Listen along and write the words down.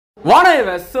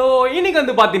வணக்கம். ஸோ இன்னைக்கு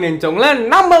வந்து பார்த்தீங்கன்னு வச்சுக்கோங்களேன்,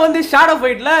 நம்ம வந்து ஷேடோ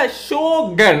ஃபைட்டில்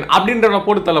ஷோகன் அப்படின்றத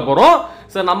போட்டு தள்ள போகிறோம்.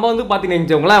 ஸோ நம்ம வந்து பார்த்தீங்கன்னு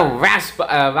வச்சுக்கோங்களேன்,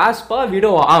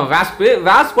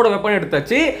 வேஸ்போட வெப்பன்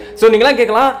எடுத்தாச்சு. ஸோ நீங்களாம்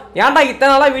கேட்கலாம், ஏன்டா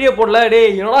இத்தனை நாளாக வீடியோ போடல, டே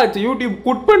என்னடா யூடியூப்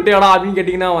குட் பண்ணிட்டேடா அப்படின்னு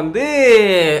கேட்டிங்கன்னா வந்து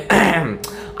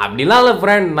அப்படிலாம் இல்லை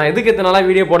ஃப்ரெண்ட். நான் எதுக்கு இத்தனை நாளாக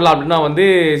வீடியோ போடலாம் அப்படின்னா வந்து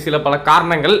சில பல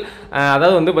காரணங்கள்,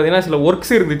 அதாவது வந்து பார்த்தீங்கன்னா சில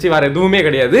ஒர்க்ஸ் இருந்துச்சு, வேறு எதுவுமே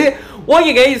கிடையாது.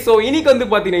 ஓகே கைஸ், ஸோ இன்னைக்கு வந்து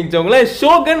பார்த்தீங்கன்னு வச்சுக்கோங்களேன்,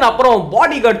 ஷோகன் அப்புறம்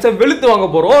பாடி கார்ட்ஸை வெளுத்து வாங்க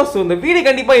போகிறோம். ஸோ இந்த வீடியோ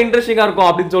கண்டிப்பாக இன்ட்ரெஸ்டிங்காக இருக்கும்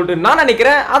அப்படின்னு சொல்லிட்டு நான்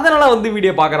நினைக்கிறேன். அதனால வந்து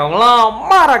வீடியோ பார்க்குறவங்களாம்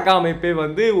மறக்காம இப்போ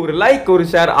வந்து ஒரு லைக், ஒரு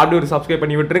ஷேர், அப்படி ஒரு சப்ஸ்கிரைப்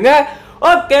பண்ணி விட்டுருங்க.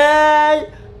 Okay,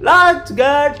 let's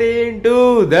get into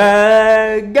the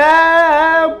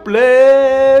gameplay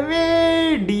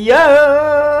video.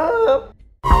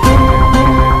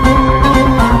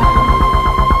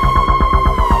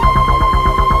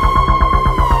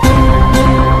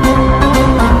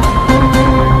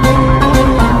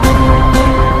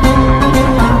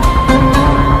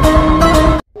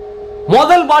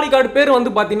 முதல் பாடி கார்டு பேர் வந்து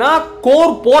பாத்தீங்கன்னா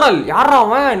கோர் போரல். யாரா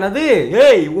அவன்? என்னது?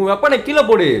 ஏய், உன் வெப்பனை கீழே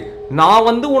போடு, நான்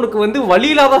வந்து உனக்கு வந்து வலி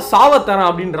இல்லாத சாவை தரேன்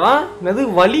அப்படின்றான். என்னது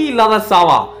வலி இல்லாத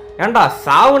சாவா? ஏன்டா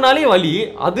சாவுனாலே வலி,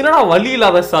 அதுனா வலி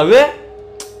இல்லாத சாவு?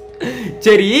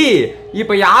 சரி,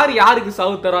 இப்ப யாருக்கு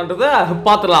சாவு தரான்றத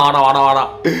பாத்துலாம். வாடா வாடா வாடா,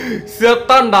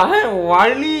 செத்தான்டா,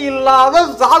 வலி இல்லாத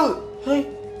சாவு.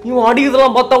 இவன்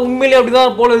அடிக்கிறதெல்லாம் பார்த்தா உண்மையிலே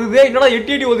அப்படிதான் போல இருக்குது. என்னடா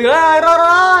எட்டி எட்டி ஒதுங்க,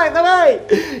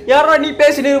 யாரா நீ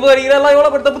பேசிட்டு இருப்பாரு, இதெல்லாம்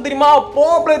எவ்வளவு பேர் தப்பு தெரியுமா?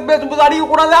 பேசும்போது அடிக்க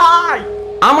கூடாதா?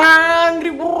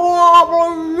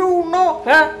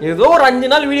 ஏதோ ஒரு 5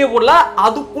 நாள் வீடியோ போடல,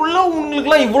 அதுக்குள்ள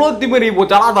உங்களுக்குலாம் இவ்வளவு திமிரி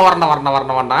போச்சா? அதை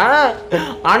வரணும்.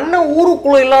 அண்ணன்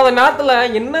ஊருக்குள்ள இல்லாத நேரத்துல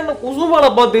என்னென்ன குசுமால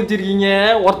பார்த்து வச்சிருக்கீங்க.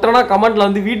 ஒருத்தரனா கமெண்ட்ல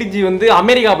வந்து வீட்டுக்கு வந்து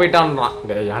அமெரிக்கா போயிட்டான்றான்.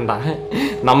 ஏன்டா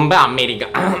நம்ம அமெரிக்கா?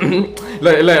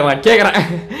 இல்ல நான் கேக்குறேன்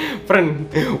ஃப்ரெண்ட்,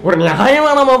 ஒரு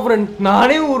நியாயமானமா ஃப்ரெண்ட்?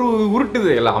 நானே ஒரு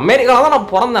உருட்டுது இல்லை, அமெரிக்கால தான்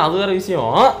நான் பிறந்தேன், அது வேற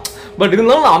விஷயம். பட்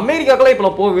இருந்தாலும் நான் அமெரிக்காக்கெல்லாம்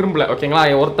இப்போ போக விரும்பல. ஓகேங்களா,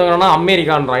 ஒருத்தவங்கன்னா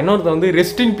அமெரிக்கான்றான், இன்னொருத்த வந்து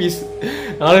ரெஸ்ட் இன் பீஸ்.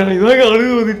 இதாக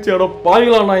அழுகு வந்துச்சு. அட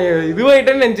பாவிங்களா, நான்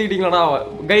இதுவாயிட்டேன்னு நினச்சிக்கிட்டீங்களாடா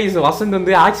கைஸ். வசந்த்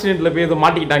வந்து ஆக்சிடென்ட்ல போய் இதை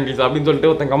மாட்டிக்கிட்டாங்க கைஸ் அப்படின்னு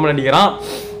சொல்லிட்டு ஒருத்தன் கமெண்ட் அடிக்கிறான்.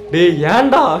 டே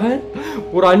ஏன்டா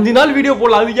ஒரு 5 நாள் வீடியோ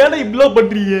போடல, அது ஏன்டா இப்படிலாம்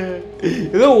பண்றீங்க?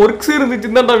 ஏதோ ஒர்க்ஸ்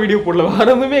இருந்துச்சுன்னு தான்டா வீடியோ போடல, வேற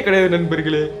எதுவுமே கிடையாது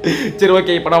நண்பர்களே. சரி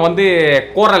ஓகே, இப்போ நான் வந்து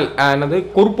கோரல், என்னது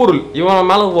கொற்பொருள், இவன்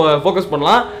மேலே ஃபோக்கஸ்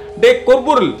பண்ணலாம். டே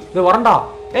கொற்பொருள், இது வரண்டா.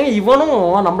 ஏங்க இவனும்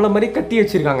நம்மள மாதிரி கத்தி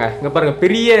வச்சிருக்காங்க, இங்க பாருங்க,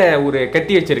 பெரிய ஒரு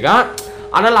கத்தி வச்சிருக்கான்.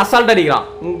 அதனால அசால்ட் அடிக்கிறான்,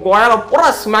 உங்க புறா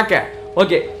ஸ்மாக்க.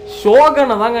 ஓகே,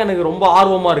 ஷோகனை தாங்க எனக்கு ரொம்ப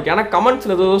ஆர்வமா இருக்கு. ஏன்னா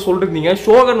கமெண்ட்ஸ்ல ஏதோ சொல்லிருந்தீங்க,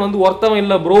 ஷோகன் வந்து ஒருத்தவன்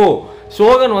இல்லை ப்ரோ,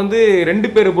 ஷோகன் வந்து 2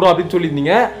 பேர் ப்ரோ அப்படின்னு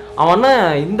சொல்லியிருந்தீங்க. அவன்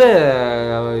இந்த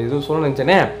இது சொல்ல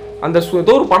நினைச்சேனே, அந்த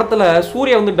ஏதோ ஒரு படத்துல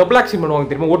சூர்யா வந்து டபுள் ஆக்ஷன் பண்ணுவாங்க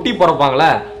தெரியுமா, ஒட்டி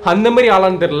பிறப்பாங்களே, அந்த மாதிரி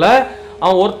ஆளான்னு தெரியல.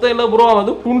 அவன் ஒருத்தன் இல்லை ப்ரோ, அவன்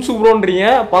வந்து ட்வின்ஸ் ப்ரோன்றீங்க,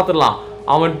 பார்த்துடலாம்.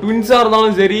 அவன் ட்வின்ஸா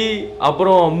இருந்தாலும் சரி,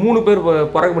 அப்புறம் 3 பேர்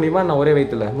பிறக்க முடியுமா? நான் ஒரே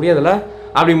வயிற்றுல முடியாதுல்ல,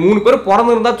 அப்படி 3 பேர்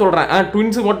பிறந்திருந்தா சொல்றேன்.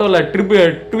 ட்வின்ஸ் மட்டும் இல்லை,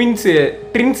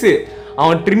 ட்வின்ஸு.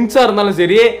 அவன் ட்வின்ஸா இருந்தாலும்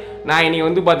சரி, நான் இன்னைக்கு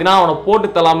வந்து பார்த்தீங்கன்னா அவனை போட்டு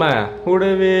தள்ளாம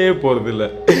விடவே போகிறது இல்லை.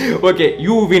 Okay,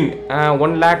 you win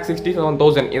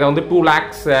 1,67,000. இதை வந்து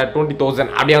 2,20,000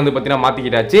 அப்படியே வந்து பார்த்தீங்கன்னா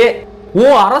மாற்றிக்கிட்டாச்சு. ஓ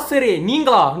அரசரே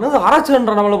நீங்களா? என்னது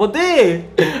அரசன்ற நம்மளை பார்த்து?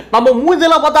 நம்ம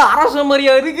மூஞ்செல்லாம் பார்த்தா அரச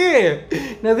மாதிரியா இருக்கு.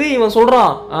 என்னது இவன்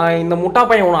சொல்றான், இந்த முட்டா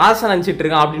பையன் உன அரசன் நினச்சிட்டு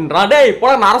இருக்கான் அப்படின்றான். டேய்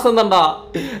போல நான் அரசன் தான்டா.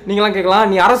 நீங்களாம் கேட்கலாம்,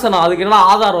 நீ அரசனா, அதுக்கு என்ன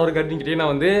ஆதாரம் இருக்கு அப்படின்னு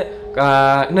கேட்டீங்கன்னா வந்து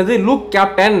என்னது லூக்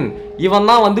கேப்டன், இவன்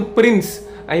தான் வந்து பிரின்ஸ்,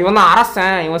 இவன் தான்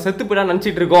அரசன், இவன் செத்து போயிடா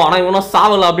நினச்சிட்டு இருக்கோம், ஆனால் இவனும்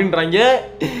சாவல அப்படின்றாங்க.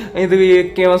 இது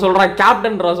இவன் சொல்றான்,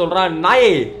 கேப்டன் சொல்றான், நாயே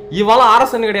இவெல்லாம்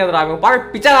அரசன் கிடையாதுடா, இவன்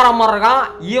பார்க்க பிச்சைக்காரன் மாதிரி இருக்கான்,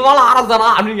 இவெல்லாம் அரசனா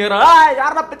அப்படின்னு கேட்கறான்.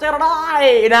 யாரா பிச்சைக்காரடா?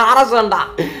 நான் அரசன்டா.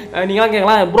 நீங்களாம்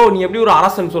கேட்கலாம், ப்ரோ நீ எப்படி ஒரு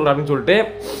அரசன் சொல்ற அப்படின்னு சொல்லிட்டு.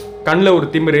 கண்ணில் ஒரு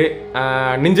திமிரு,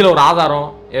 நெஞ்சில் ஒரு ஆதாரம்,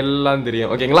 எல்லாம்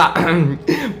தெரியும். ஓகேங்களா,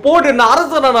 போட்டு நான்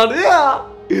அரசனா நான்?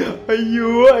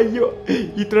 ஐயோ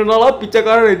இத்தனை நாளா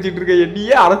பிச்சைக்காரன் வச்சுட்டு இருக்க,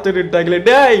 என்னையே அரசன்ட்டாங்களே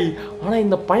டேய். ஆனா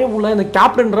இந்த பையன் உள்ள இந்த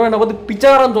கேப்டன்றவன் என்ன பார்த்து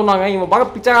பிச்சைக்காரன் சொன்னாங்க, இவன்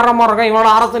பார்க்க பிச்சைக்காரமா இருக்கான்,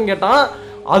 இவனோட அரசன் கேட்டான்,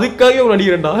 அதுக்காக இவன்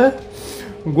அடிக்கிறேன்டா.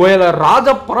 கோயல ராஜ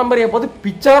பரம்பரையை பார்த்து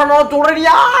பிச்சைக்காரனா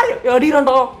சொல்றியா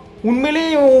அடிக்கிறான்டா. உண்மையிலேயே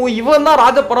இவன் தான்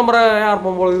ராஜ பரம்பரையா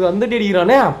இருப்பான் போல, அந்த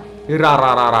அடிக்கிறானே.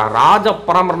 ராஜ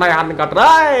பரம்பரைனா யாருன்னு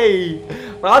காட்டுறாய்,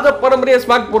 ராஜ பரம்பரையை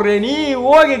ஸ்மாக் போடுறேன் நீ.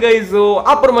 ஓகே கைஸ்,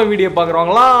 அப்புறமா வீடியோ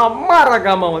பார்க்குறவங்களாம்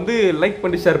மறக்காம வந்து லைக்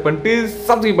பண்ணி ஷேர் பண்ணிட்டு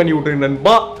சப்ஸ்கிரைப் பண்ணி விட்டுருங்க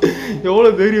நண்பா.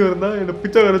 எவ்வளோ தைரியம் இருந்தால் என்னை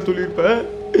பிச்சைக்கார சொல்லியிருப்பேன்,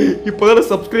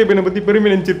 இப்போதான் சப்ஸ்கிரைப் என்னை பற்றி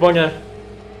பெருமை நினச்சிருப்பாங்க.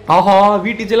 ஆஹா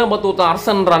வீட்டுச்செல்லாம் பார்த்து ஒருத்தன்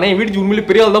அரசன்றானே, வீட்டுச்சு உண்மையிலே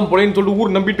பெரிய ஆள் தான் போலேன்னு சொல்லிட்டு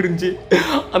ஊர் நம்பிட்டு இருந்துச்சு.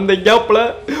 அந்த கேப்ல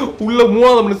உள்ள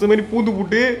 3ஆவது மனுஷன் மாதிரி பூந்து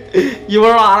போட்டு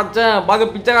இவனோட அரைச்சேன்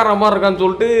பார்க்க பிச்சைக்கார மாதிரி இருக்கான்னு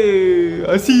சொல்லிட்டு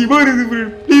அசிங்கமா இருக்குது.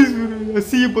 ப்ளீஸ்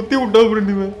எஸ்சியை பற்றி விட்டா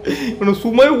ஃப்ரெண்டு இவனை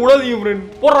சும்மாவே விடாதீங்க ஃப்ரெண்ட்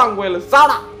போடுறாங்க கோயில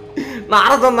சாடா நான்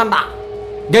அரசன் தான்டா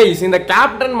கைஸ் இந்த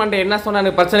கேப்டன் மண்டே என்ன சொன்னா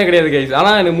எனக்கு பிரச்சனை கிடையாது கைஸ்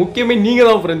ஆனால் எனக்கு முக்கியமே நீங்கள்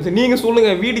தான் ஃப்ரெண்ட்ஸ் நீங்கள்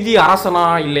சொல்லுங்கள் விடிஜி அரசனா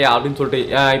இல்லையா அப்படின்னு சொல்லிட்டு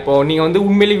இப்போ நீங்கள் வந்து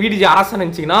உண்மையிலேயே விடிஜி அரசன்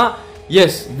நினச்சிங்கன்னா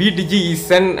எஸ் விடிஜி இஸ்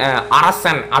அன்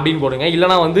அரசன் அப்படின்னு போடுங்க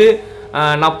இல்லைனா வந்து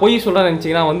நான் போய் சொல்ல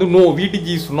நினச்சிங்கன்னா வந்து நோ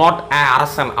விடிஜி இஸ் நாட்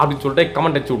அரசன் அப்படின்னு சொல்லிட்டு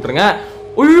கமெண்ட் வச்சு விட்ருங்க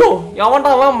ஐயோ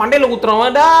எவன்டா அவன் மண்டையில்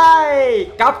ஊத்துறவன் டாய்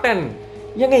கேப்டன்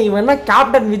ஏங்க இவன் என்ன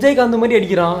கேப்டன் விஜயகாந்த் மாதிரி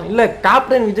அடிக்கிறான் இல்லை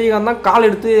கேப்டன் விஜயகாந்த் தான் கால்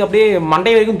எடுத்து அப்படியே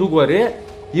மண்டை வரைக்கும் தூக்குவார்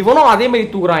இவனும் அதே மாதிரி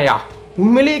தூக்குறான்யா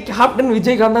உண்மையிலேயே கேப்டன்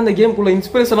விஜயகாந்த் தான் இந்த கேம்குள்ள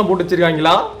இன்ஸ்பிரேஷனாக போட்டு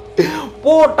வச்சிருக்காங்களா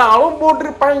போட்டாலும்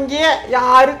போட்டிருப்பாங்க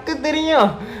யாருக்கு தெரியும்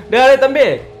டே தம்பி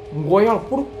கோயால்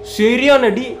போடு சரியான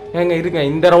அடி ஏங்க இருங்க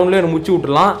இந்த ரவுண்ட்லேயே முடிச்சு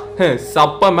விட்டுலாம்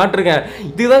சப்பா மேட்ருங்க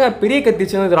இதுதாங்க பெரிய கத்தி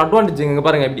சின்ன அட்வான்டேஜ்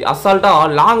பாருங்க இப்படி அசால்ட்டாக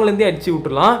லாங்லேருந்தே அடிச்சு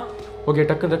விட்டுலாம் ஓகே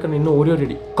டக்குன்னு இன்னும் ஒரே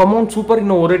ரெடி கமௌண்ட் சூப்பர்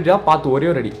இன்னும் ஒரே ரெடியாக பார்த்து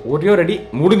ஒரே ரெடி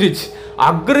முடிஞ்சிச்சு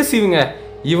அக்ரெசிவ்ங்க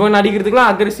இவன்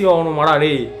அடிக்கிறதுக்குலாம் அக்ரெசிவ் ஆகணுமாடா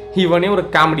டே இவனே ஒரு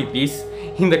காமெடி பீஸ்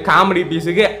இந்த காமெடி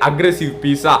பீஸுக்கு அக்ரெசிவ்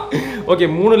பீஸா ஓகே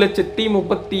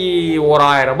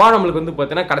 3,31,000 ரூபாய் நம்மளுக்கு வந்து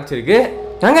பார்த்தீங்கன்னா கிடச்சிருக்கு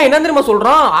ஏங்க என்ன தெரியுமா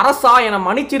சொல்கிறான் அரசா என்னை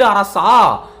மன்னிச்சிடு அரசா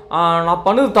நான்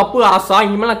பண்ணது தப்பு அரசா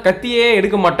இனிமேல் நான் கத்தியே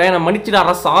எடுக்க மாட்டேன் நான் மன்னிச்சிடு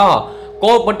அரசா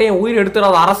கோவப்பட்டு என் உயிர்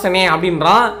எடுத்துடாத அரசனே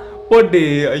அப்படின்றான் போட்டு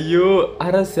ஐயோ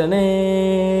அரசனே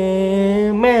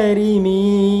மேரி மீ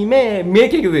மே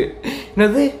கேக்குது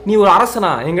என்னது நீ ஒரு அரசனா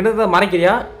என்கிட்ட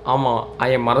மறைக்கிறியா ஆமா ஐ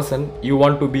எம் அரசன் you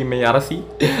want to be my Arasi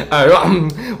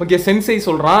okay சென்சை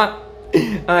சொல்றான்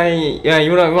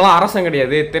இவன் அரசன்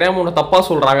கிடையாது தெரியாம உன்னை தப்பா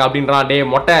சொல்றாங்க அப்படின்றான் டே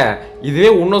மொட்டை இதுவே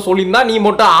உன்னை சொல்லியிருந்தா நீ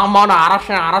மட்டும் ஆமா நான்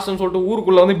அரசன் சொல்லிட்டு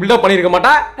ஊருக்குள்ள வந்து பில்டப் பண்ணிருக்க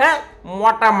மாட்டா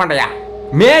மொட்டை மாட்டையா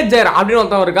மேஜர் அப்படின்னு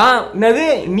ஒருத்தவன் இருக்கான் என்னது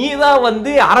நீ தான்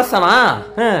வந்து அரசனா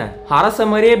அரச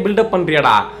மாதிரியே பில்டப்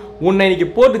பண்றியாடா உன்னை இன்னைக்கு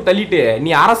போட்டு தள்ளிட்டு நீ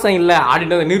அரசன் இல்லை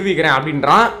அப்படின்றத நிரூபிக்கிறேன்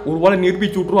அப்படின்றான் ஒரு வேளை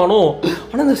நிரூபிச்சு விட்டுருவானோ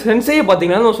ஆனால் இந்த சென்சையை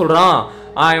பார்த்தீங்கன்னா சொல்கிறான்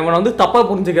இவனை வந்து தப்பாக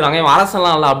புரிஞ்சுக்கிறாங்க இவன்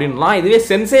அரசன்லாம் இல்லை அப்படின்லாம் இதுவே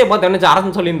சென்சையை பார்த்து என்ன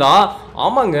அரசன் சொல்லியிருந்தா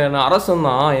ஆமாங்க நான் அரசன்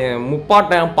தான் என்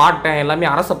முப்பாட்டன் பாட்டன் எல்லாமே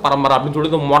அரச பரம்பரை அப்படின்னு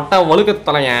சொல்லிட்டு மொட்டை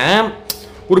வழுக்கத்தலையன்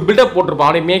ஒரு பில்டப் போட்டிருப்பான்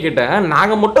அப்படியே மேக்கிட்ட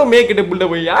நாங்கள் மட்டும் மேக்கிட்ட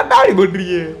பில்டப் போய் ஏன் தாடி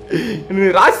பண்ணுறீங்க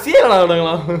எனக்கு ராசியே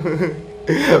விளாடலாம்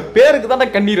பேருக்கு தானே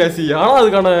கன்னி ராசி ஆனால்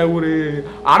அதுக்கான ஒரு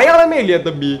அடையாளமே இல்லையா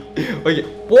தம்பி ஓகே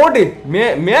போட்டு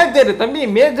மேஜர் தம்பி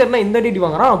மேஜர்னா இந்த அடி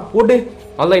வாங்குறான் போட்டு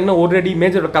அதெல்லாம் இன்னும் ஒரு அடி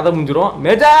மேஜரோட கதை முடிஞ்சிடும்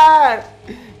major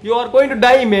you are going to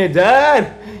tie major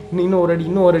இன்னும் ஒரு அடி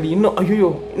இன்னும்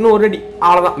ஐயோ இன்னும் ஒரு அடி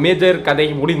அவ்வளோதான் மேஜர் கதை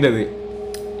முடிந்தது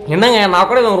என்னங்க நான்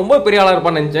கூட இவன் ரொம்ப பெரிய ஆளாக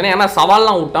இருப்பான்னு நினச்சேன் ஏன்னா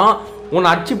சவால்லாம் விட்டான் உன்னை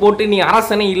அடிச்சு போட்டு நீ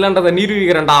அரசனே இல்லைன்றதை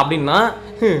நிரூபிக்கிறேன்டா அப்படின்னா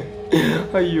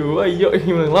ஐயோ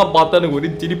இவனுங்கெல்லாம் பார்த்தா எனக்கு ஒரு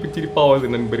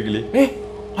சிரிப்பாகுது நண்பர்களே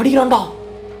அடிக்கிறான்டா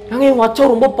ஏங்க இவன் வச்சா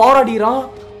ரொம்ப பவர் அடிக்கிறான்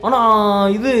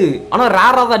ஆனால்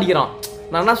ரேராக தான் அடிக்கிறான்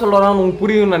நான் என்ன சொல்கிறேன் உங்களுக்கு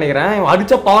புரியும்னு நினைக்கிறேன் இவன்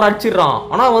அடித்தா பவர் அடிச்சிடுறான்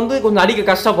ஆனால் வந்து கொஞ்சம் அடிக்க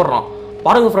கஷ்டப்படுறான்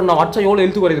பாருங்க ஃப்ரெண்ட் நான் வச்சா எவ்வளோ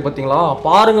எழுத்து குறையுது பார்த்தீங்களா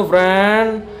பாருங்க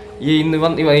ஃப்ரெண்ட்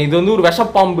இது வந்து ஒரு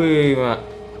விஷப்பாம்பு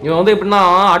இவன் வந்து எப்படின்னா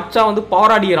அடிச்சா வந்து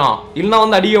பவர் அடிக்கிறான் இல்லைன்னா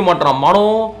வந்து அடிக்க மாட்டான்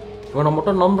மடம் இவனை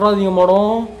மட்டும் நம்புறாதீங்க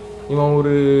மடம் இவன்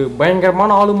ஒரு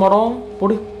பயங்கரமான ஆளு மடம்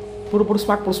போடு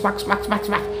ஸ்மாக்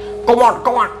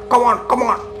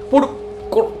கமான் போடு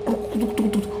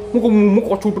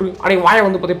மூக்கு வச்சு விட்ரு அப்படியே வாயை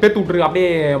வந்து பார்த்து பேத்து விட்ரு அப்படியே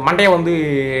மண்டையை வந்து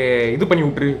இது பண்ணி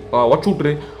விட்ரு வச்சு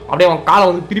விட்ரு அப்படியே அவன் காலை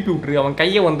வந்து திருப்பி விட்ரு அவன்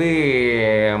கையை வந்து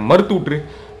மறுத்து விட்ரு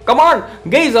கமான்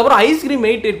கைஸ் அப்புறம் ஐஸ்கிரீம்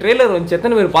 8 ட்ரெய்லர் வந்துச்சு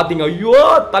எத்தனை பேர் பார்த்தீங்க ஐயோ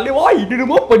தலைவா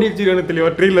இன்னுமோ பண்ணி வச்சிருக்கானு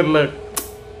தெளிவா ட்ரெய்லரில்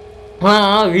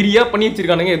வெறியா பண்ணி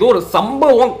வச்சிருக்கானுங்க ஏதோ ஒரு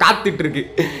சம்பவம் காத்துட்டு இருக்கு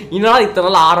இதனால இத்தனை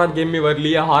நாள்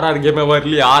ஆர்ஆர் கேமே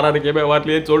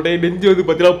வரலையே சொல்லிட்டு நெஞ்சு வந்து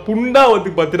பார்த்தீங்கன்னா புண்டா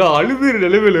வந்து பார்த்தீங்கன்னா அழுது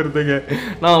நிலைமையில் இருந்தேங்க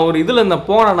நான் ஒரு இதில் இந்த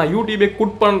போனேன் நான் யூடியூபே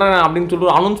குட் பண்ணுறேன் அப்படின்னு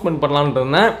சொல்லிட்டு அனௌன்ஸ்மெண்ட் பண்ணலான்னு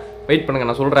இருந்தேன் வெயிட் பண்ணுங்க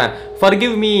நான் சொல்கிறேன்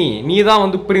ஃபர்கிவ் மீ நீ தான்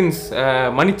வந்து பிரின்ஸ்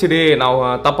மன்னிச்சிடு நான்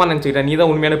தப்பாக நினச்சிக்கிட்டேன் நீ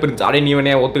தான் உண்மையான பிரின்ஸ் அப்படியே நீ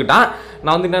வேணே ஒத்துக்கிட்டான்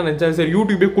நான் வந்து என்ன நினச்சேன் சரி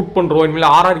யூடியூபே குட் பண்ணுறோம்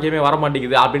இனிமேல் ஆர்ஆர் கேமே வர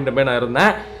மாட்டேங்குது அப்படின்ற மாதிரி நான்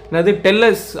இருந்தேன் என்னது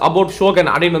டெல்லஸ் அபவுட் ஷோகன்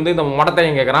அப்படின்னு வந்து இந்த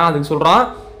மடத்தையும் கேட்குறான் அதுக்கு சொல்கிறான்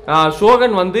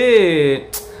ஷோகன் வந்து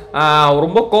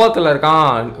ரொம்ப கோவத்தில்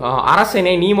இருக்கான்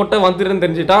அரசனே நீ மட்டும் வந்துருன்னு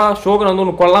தெரிஞ்சுட்டா ஷோகன் வந்து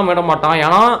உனக்கு கொல்லாம விட மாட்டான்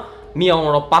ஏன்னா நீ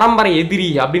அவனோட பரம்பரை எதிரி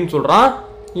அப்படின்னு சொல்கிறான்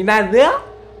என்னது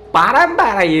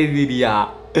பரம்பரை எதிரியா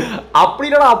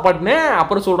அப்படின்னா பண்ணேன்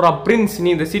அப்புறம் சொல்கிறான் பிரின்ஸ் நீ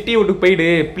இந்த சிட்டியை விட்டு போயிடு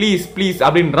ப்ளீஸ்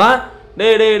அப்படின்றான்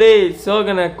டே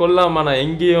ஷோகனை கொல்லாம நான்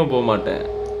எங்கேயும் போக மாட்டேன்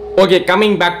okay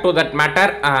coming back to that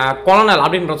matter கொலனல்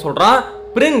அப்படின்ற சொல்கிறான்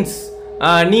பிரின்ஸ்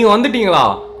நீங்கள் வந்துட்டீங்களா,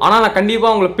 ஆனால் நான்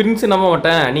கண்டிப்பாக உங்களை பிரின்ஸ் நம்ப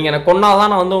மாட்டேன், நீங்கள் எனக்கு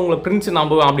கொண்டாதான் நான் வந்து உங்களை பிரின்ஸ்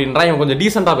நம்புவேன் அப்படின்றா. இவன் கொஞ்சம்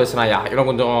டீசெண்டாக பேசுகிறாயா, இவன்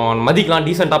கொஞ்சம் மதிக்கலாம்,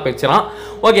 டீசெண்டாக பேசுகிறான்.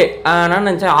 ஓகே, நான்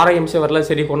நினச்சேன் 6 நிமிஷம் வரல,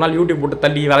 சரி ஒரு நாள் யூடியூப் போட்டு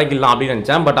தள்ளி விளக்கிடலாம் அப்படின்னு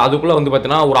நினச்சேன். பட் அதுக்குள்ளே வந்து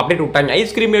பார்த்தீங்கன்னா ஒரு அப்டேட் விட்டாங்க,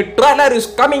 ice cream trailer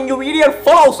is coming you video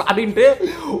follows அப்படின்ட்டு.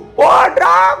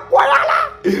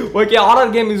 Okay,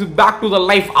 horror game is back to the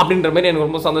life அப்படின்ற மாதிரி எனக்கு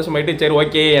ரொம்ப சந்தோஷமாயிட்டு. சரி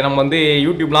ஓகே, நம்ம வந்து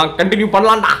யூடியூப்லாம் கண்டினியூ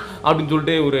பண்ணலாம்டா அப்படின்னு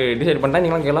சொல்லிட்டு ஒரு டிசைட் பண்ணிட்டேன்.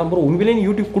 நீங்களாம் கேட்கலாம் ப்ரோ உண்மையிலே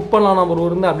யூடியூப் குட் பண்ணலாம் ப்ரோ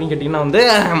இருந்து அப்படின்னு கேட்டிங்கன்னா வந்து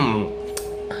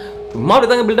சும்மா அப்படி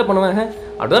தாங்க பில்டப் பண்ணுவேன்,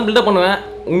 அப்படிதான் பில்டப் பண்ணுவேன்.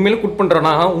 உண்மையிலே குட்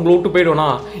பண்ணுறேன்னா உங்களை விட்டு போயிடுவேனா,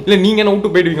 இல்லை நீங்கள் என்ன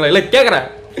விட்டு போயிடுவீங்களா? இல்லை கேட்குறேன்,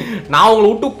 நான் உங்களை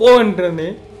விட்டு போவேன்றேன்னு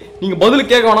நீங்கள் பதில்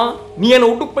கேட்க வேணாம். நீ என்னை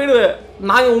விட்டு போயிடுவேன்,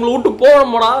 நாங்கள் உங்களை விட்டு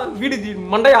போவோம்டா வீடு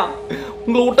மண்டையா,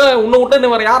 உங்களை விட்ட உன்னை விட்ட இந்த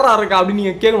வேறு யாரா இருக்கா அப்படின்னு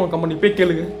நீங்கள் கேட்கணும். கம்பெனி போய்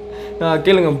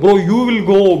கேளுங்க bro, you will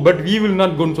go but we will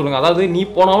not கோன்னு சொல்லுங்கள். அதாவது நீ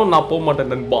போனாலும் நான் போக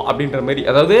மாட்டேன் நண்பா அப்படின்ற மாதிரி.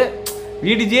 அதாவது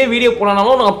வீடியோ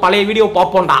போனாலும் நாங்கள் பழைய வீடியோ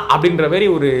பார்ப்போம்டா அப்படின்ற மாதிரி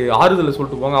ஒரு ஆறுதலை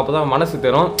சொல்லிட்டு போங்க. அப்போ தான் மனசு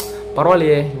தரும்.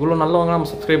 பரவாயில்லையே இவ்வளோ நல்லவங்க நம்ம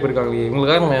சப்ஸ்கிரைப் இருக்காங்களே,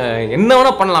 இவங்களுக்காக நம்ம என்ன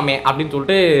வேணால் பண்ணலாமே அப்படின்னு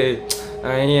சொல்லிட்டு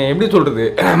எப்படி சொல்கிறது,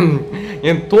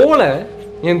 என்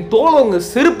தோலை உங்கள்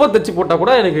செருப்பை தைச்சி போட்டால்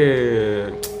கூட எனக்கு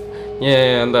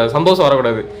அந்த சந்தோஷம்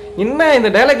வரக்கூடாது. என்ன இந்த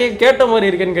டைலாக் கேட்ட மாதிரி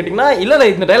இருக்குன்னு கேட்டிங்கன்னா, இல்லை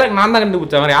இந்த டைலாக் நான் தான்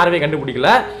கண்டுபிடிச்சேன், வேறு யாருமே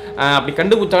கண்டுபிடிக்கல. அப்படி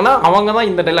கண்டுபிடிச்சாங்கன்னா அவங்க தான்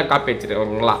இந்த டைலாக் காப்பி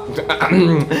வச்சுருவாங்களா.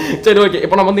 சரி ஓகே,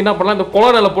 இப்போ நம்ம வந்து என்ன பண்ணலாம், இந்த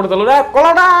கொலோனலை போட்டு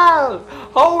கொலோனல்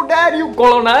ஹவு டேர் யூ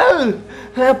கொலோனல்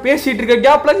பேசிட்டு இருக்க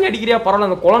கேப்ல நீ அடிக்கிறியா, பரவாயில்ல.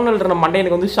 அந்த கொலோனல்ன்ற மண்டை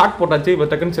எனக்கு வந்து ஷார்ட் போட்டாச்சு, இப்போ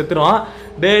டக்குன்னு செத்துருவான்.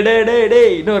 டே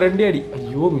இன்னும் 2 அடி.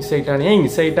 ஐயோ miss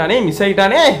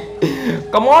ஆயிட்டானே.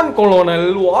 Come on கொலோனல்,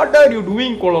 what are you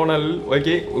doing கொலோனல்.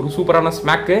 Okay, ஒரு சூப்பரான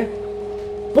ஸ்மாக்கு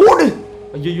போடு.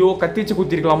 ஐயோ கத்தி வச்சு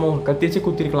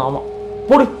குத்திருக்கலாமா,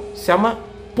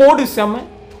 போடு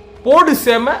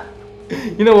செம.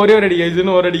 இன்னும் ஒரே ஒரு அடி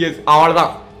கேஸ்,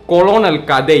 அவ்வளோதான். கொலோனல்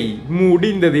கதை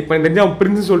முடிந்தது. இப்போ தெரிஞ்சு அவன்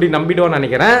பிரின்ஸ் சொல்லி நம்பிடுவான்னு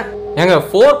நினைக்கிறேன். ஏங்க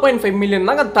 4.5 மில்லியன்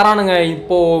தாங்க தரானுங்க.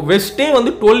 இப்போ வெஸ்டே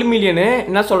வந்து 12 மில்லியனு.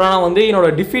 என்ன சொல்றானா வந்து என்னோட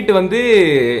டிஃபீட் வந்து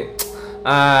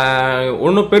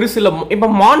ஒன்றும் பெருசு இல்லை. இப்போ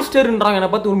மான்ஸ்டர்ன்றாங்க, என்னை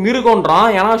பார்த்து ஒரு மிருகன்றான்.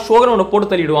 ஏன்னா ஷோகன் உன்னை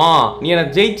போட்டு தள்ளிடுவான், நீ என்னை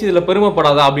ஜெயிச்சு இதில்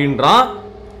பெருமைப்படாதா அப்படின்றான்.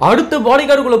 அடுத்த பாடி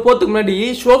கார்டுக்குள்ளே போகிறதுக்கு முன்னாடி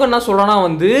ஷோகன் என்ன சொல்கிறான்னா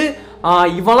வந்து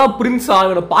இவெல்லாம் பிரின்ஸா,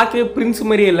 இவனை பார்க்கவே பிரின்ஸ்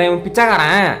மாதிரியே இல்லை, இவன்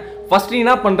பிச்சைக்காரன். ஃபர்ஸ்ட் நீ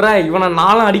என்ன பண்ணுற, இவனை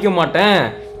நானும் அடிக்க மாட்டேன்,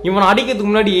 இவனை அடிக்கிறதுக்கு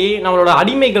முன்னாடி நம்மளோட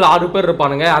அடிமைகள் 6 பேர்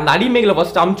இருப்பானுங்க, அந்த அடிமைகளை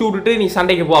ஃபர்ஸ்ட் அமுச்சு விட்டுட்டு நீ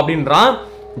சண்டைக்கு போ அப்படின்றான்.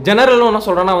 ஜெனரலும் என்ன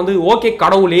சொல்கிறேன்னா வந்து ஓகே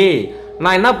கடவுளே,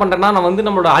 நான் என்ன பண்ணுறேன்னா நான் வந்து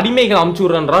நம்மளோட அடிமைகள் அமுச்சு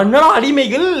விட்றேன்றான். என்னடா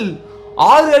அடிமைகள்,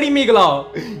 6 அடிமைகளா?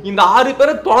 இந்த 6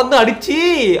 பேரை தொடர்ந்து அடிச்சு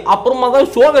அப்புறமா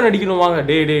தான் ஷோகன் அடிக்கணும். வாங்க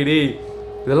டே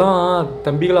இதெல்லாம்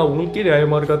தம்பிகளா, உங்களுக்கே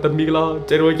நியாயமா இருக்கா தம்பிகளா?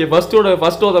 சரி ஓகே, ஃபர்ஸ்ட்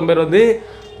பேர் வந்து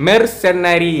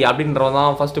மெர்செனரி அப்படின்றவன்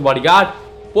தான் ஃபர்ஸ்ட் பாடி கார்டு.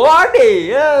 போடு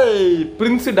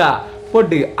பிரின்ஸுடா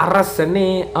போட்டு அரசனே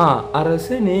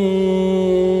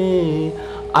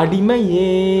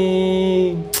அடிமையே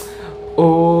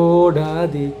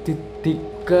ஓடாதே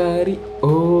தித்திக்காரி,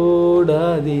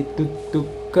 ஓடாதே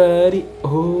துத்துக்காரி,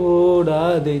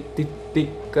 ஓடாதே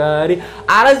தித்திக்காரி,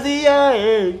 அரசியே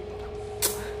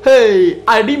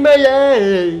அடிமையே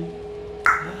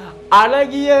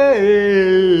அழகிய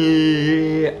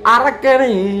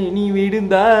அரக்கனை நீ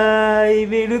விடுந்தாய்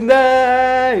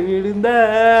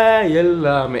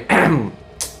எல்லாமே.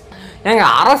 ஏங்க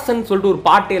அரசன் சொல்லிட்டு ஒரு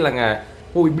பாட்டே இல்லைங்க.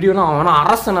 ஓ இப்படி வேணா அவனா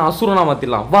அரசனை அசுரனா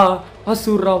மாத்திடலாம். வா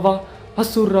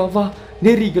அசுராவா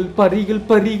நெறிகள் பரிகள்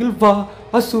வா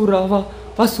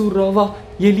அசுராவா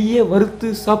எலியே வறுத்து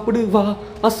சாப்பிடு வா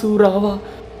அசுராவா.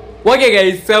 ஓகே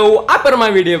கைஸ், ஸோ அப்புறமா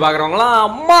வீடியோ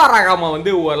பார்க்குறவங்களாம் மறக்காம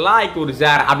வந்து ஒரு லைக் ஒரு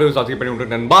ஷேர் அப்படியே ஒரு சப்ஸ்கிரைப் பண்ணி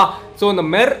விட்டுருந்தேன்பா. ஸோ இந்த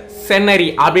மெர்செனரி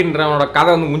அப்படின்றவனோட கதை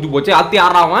வந்து முடிஞ்சு போச்சு. அத்தி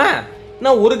ஆறாவன்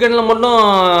என்ன ஒரு கண்ணில் மட்டும்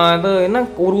என்ன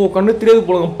ஒரு கண்ணு தெரியாது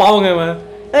போலுங்க பாவங்க.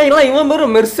 இவன்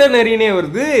பேரும் மெர்செனரினே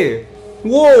வருது.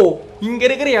 ஓ இங்கே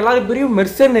இருக்கிற எல்லாரும் பேரையும்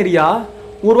மெர்செனரியா?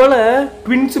 ஒருவேளை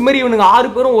ட்வின்ஸ் மாதிரி இவனுங்க 6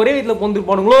 பேரும் ஒரே வீட்டில்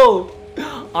பொந்துருப்பானுங்களோ?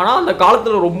 ஆனால் அந்த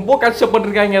காலத்தில் ரொம்ப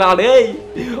கஷ்டப்பட்டிருக்காங்க.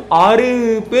 6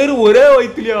 பேர் ஒரே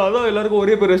வயிற்றுலையா? அதான் எல்லாருக்கும்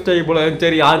ஒரே பேர் வச்சுட்டாங்க போல.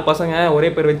 சரி 6 பசங்க ஒரே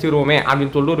பேர் வச்சிருவோமே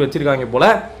அப்படின்னு சொல்லிட்டு ஒரு வச்சிருக்காங்க போல.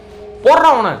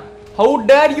 போடுறான் அவனை. How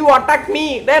dare you attack me,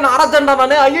 நான் அரசன்டா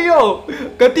நானு. ஐயோ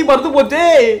கத்தி படுத்து போச்சு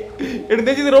எனக்கு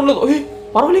தெரிஞ்சது. ரொம்ப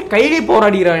பரவாயில்ல கையிலே பவர்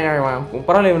அடிக்கிறான்.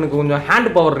 பரவாயில்ல இவனுக்கு கொஞ்சம் ஹேண்ட்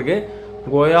பவர் இருக்கு.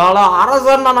 கோயால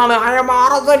அரசன் நான், ஆயமா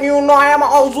அரசன், ஆயமா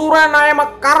சூரன், ஆயமா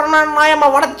கர்ணன், ஆயமா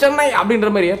வட சென்னை அப்படின்ற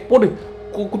மாதிரி போட்டு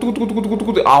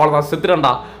குத்து அவ்வளவுதான்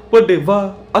செத்துறா. போட்டு வா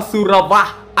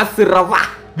அசுரவா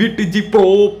வீட்டு ஜி ப்ரோ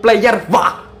பிளேயர் வா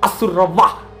அசுரவா.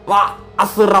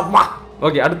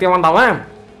 ஓகே அடுத்து வேண்டாவன்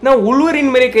நான்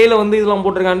உள்வரின் மாரி கையில வந்து இதெல்லாம்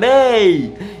போட்டிருக்கான். டேய்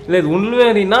இல்லை இது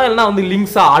உள்வரின்னா இல்லைன்னா வந்து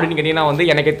லிங்க்ஸா அப்படின்னு கேட்டீங்கன்னா வந்து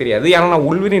எனக்கே தெரியாது. ஏன்னா நான்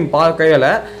உள்வரின் கையில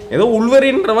ஏதோ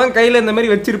உள்வரின்றவன் கையில் இந்த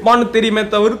மாதிரி வச்சிருப்பான்னு தெரியுமே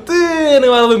தவிர்த்து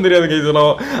எனக்கு வரதும் தெரியாது கைஸ்.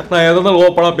 நான் எதாவது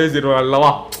ஓப்பனாக பேசிடுவேன்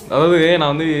அல்லவா. அதாவது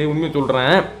நான் வந்து உண்மையை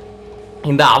சொல்கிறேன்,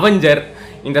 இந்த அவெஞ்சர்,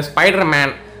 இந்த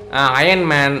ஸ்பைடர்மேன்,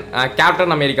 அயன்மேன்,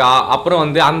 கேப்டன் அமெரிக்கா, அப்புறம்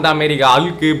வந்து அந்த அமெரிக்கா,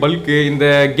 அல்கு பல்கு, இந்த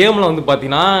கேமில் வந்து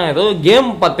பார்த்தீங்கன்னா ஏதோ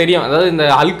கேம் தெரியும். அதாவது இந்த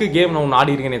அல்கு கேம் நான் ஒன்று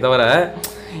ஆடி இருக்கேனே தவிர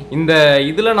இந்த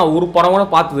இதில் நான் ஒரு படம் கூட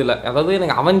பார்த்ததில்லை. அதாவது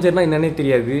எனக்கு அவெஞ்சர்னா என்னன்னே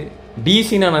தெரியாது,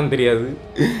 டிசின்னா என்னன்னு தெரியாது.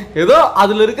 ஏதோ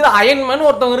அதில் இருக்கிற அயன்மேன்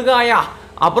ஒருத்தவங்க இருக்காயா,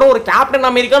 அப்புறம் ஒரு கேப்டன்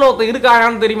அமெரிக்கான்னு ஒருத்தர்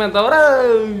இருக்காயான்னு தெரியுமே தவிர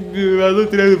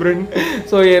அதுவும் தெரியாது ஃப்ரெண்ட்.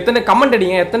 ஸோ எத்தனை கமெண்ட்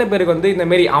அடிங்க, எத்தனை பேருக்கு வந்து இந்த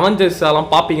மாதிரி அவெஞ்சர்ஸ்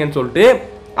எல்லாம் பார்ப்பீங்கன்னு சொல்லிட்டு.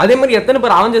 அதே மாதிரி எத்தனை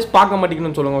பேர் அவெஞ்சர்ஸ் பார்க்க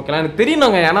மாட்டேங்கன்னு சொல்லுங்க. ஓகேங்களா, எனக்கு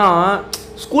தெரியணுங்க. ஏன்னா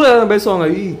ஸ்கூலில் தான் பேசுவாங்க,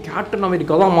 கேப்டன்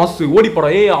அமெரிக்கா தான் மாசு ஓடி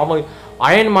படம், அவன்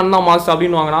அயன்மேன் தான் மாசு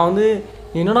அப்படின்வாங்க. நான் வந்து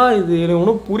என்னடா இது எனக்கு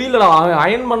ஒன்றும் புரியலடா,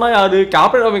 அயன்மேனா யாரு,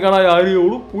 கேப்டன் அமெரிக்கானா யாரு,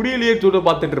 ஒன்றும் புரியலையே சொல்லிட்டு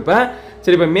பார்த்துட்டு இருப்பேன்.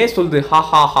 சரி இப்போ மே சொல்லுது ஹா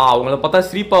அவங்கள பார்த்தா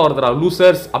ஸ்ரீப்பா வருதுடா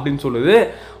லூசர்ஸ் அப்படின்னு சொல்லுது.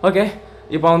 ஓகே,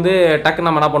 இப்போ வந்து டக்கு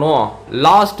நம்ம என்ன பண்ணுவோம்,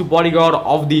 last body guard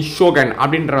of the Shogan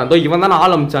அப்படின்றதோ இவன் தானே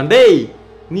ஆரம்பிச்சான். டேய்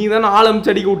நீ தானே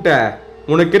ஆரம்பிச்சு அடிக்க விட்ட,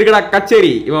 உனக்கு இருக்கடா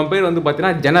கச்சேரி. இவன் பேர் வந்து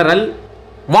பார்த்தீங்கன்னா ஜெனரல்.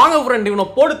 வாங்க ஃப்ரெண்ட், இவனை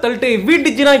போட்டு தள்ளிட்டு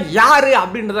வீட்டுச்சுன்னா யாரு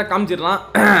அப்படின்றத காமிச்சிடலாம்.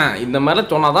 இந்த மாதிரிலாம்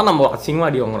சொன்னால் தான் நம்ம அசிங்கமாக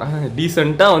அடி வாங்குறோம்.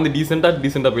 டீசெண்டாக வந்து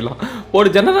டீசெண்டாக போயிடலாம். போடு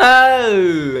ஜெனரல்,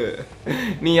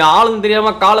 நீ ஆளுன்னு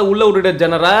தெரியாமல் காலை உள்ளே விட்டுட்ட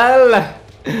ஜெனரல்,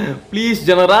 ப்ளீஸ்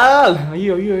ஜெனரல்.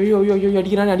 ஐயோ ஐயோ ஐயோ ஐயோ ஐயோ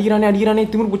அடிக்கிறானே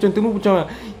திமிர் பிடிச்சவன்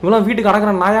இவெல்லாம் வீட்டுக்கு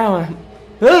அடக்கிறான் நாயா.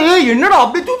 ஏய் என்னடா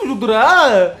அப்படியே சுத்துற,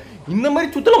 இந்த மாதிரி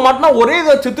சுத்தல மாட்டினா ஒரே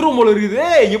செத்துரும் போல இருக்குது.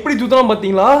 எப்படி சுத்தலாம்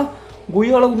பார்த்தீங்களா?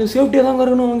 கொய்யால கொஞ்சம் சேஃப்டியாக தாங்க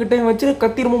இருக்கணும். உங்ககிட்ட வச்சு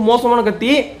கத்தி ரொம்ப மோசமான கத்தி.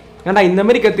 ஏன்டா இந்த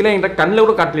மாதிரி கத்திலாம் என்கிட்ட கண்ணில்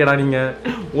கூட காட்டலையடா. நீங்கள்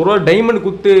ஒரு டைமண்ட்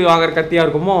குத்து வாங்குற கத்தியாக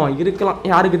இருக்குமோ இருக்கலாம்,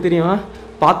 யாருக்கு தெரியும்.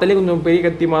 பார்த்தாலே கொஞ்சம் பெரிய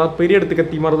கத்தி மாதிரி, பெரிய இடத்து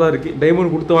கத்தி மாதிரி தான் இருக்குது.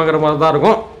 டைமண்ட் கொடுத்து வாங்குற மாதிரி தான்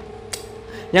இருக்கும்.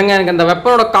 ஏங்க எனக்கு அந்த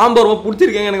வெப்பனோட காம்போ ரொம்ப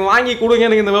பிடிச்சிருக்கேங்க, எனக்கு வாங்கி கொடுங்க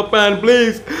எனக்கு இந்த வெப்பன்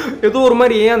ப்ளீஸ். ஏதோ ஒரு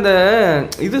மாதிரி அந்த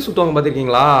இது சுற்றுவாங்க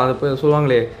பார்த்துருக்கீங்களா, அது இப்போ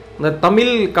சொல்லுவாங்களே இந்த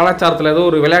தமிழ் கலாச்சாரத்தில் ஏதோ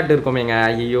ஒரு விளையாட்டு இருக்குமேங்க.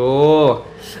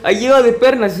 ஐயோ அது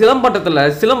பேர் என்ன, சிலம்பாட்டத்தில்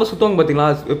சிலம்ப சுற்றுவாங்க பார்த்தீங்களா,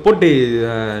 போட்டு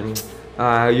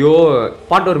ஐயோ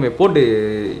பாட்டு வருமே, போட்டு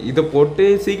இதை போட்டு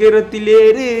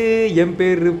சிகரத்திலேரு என்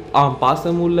பேர்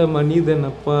பாசமுள்ள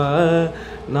மனிதனப்பா,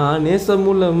 நான்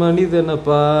நேசமுள்ள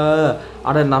மனிதனப்பா,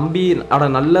 அட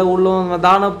நல்ல உள்ளவங்க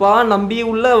தானப்பா, நம்பி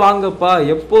உள்ள வாங்கப்பா,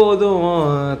 எப்போதும்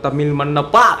தமிழ்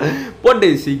மண்ணப்பா, போட்டு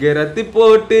சிகரத்து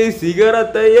போட்டு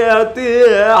சிகரத்தை ஏத்து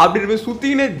அப்படின்னு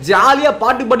சுத்தின்னு ஜாலியா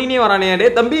பாட்டு பாடினே வரானே. டே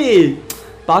தம்பி,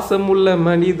 பாசமுள்ள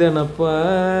மனிதனப்பா,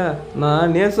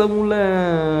 நான் நேசமுள்ள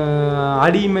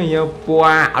அடிமையப்போ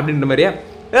அப்படின்ற மாதிரியா.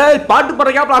 பாட்டு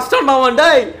பாடுற கேப்ல அஸ்டாண்டாவான்.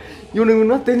 டேய் இவனுக்கு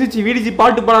என்ன தெரிஞ்சிச்சு, வீடிச்சு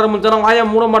பாட்டு பாட ஆரம்பிச்சானா வாயா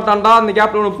மூட மாட்டான்டா, அந்த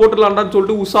கேப்ல இவனை போட்டுடலான்டான்னு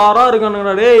சொல்லிட்டு உஷாரா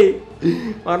இருக்கானுங்கடா. டேய்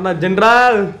வரண்ணா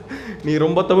ஜென்ரல், நீ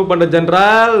ரொம்ப தப்பு பண்ண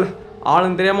ஜென்ரல்,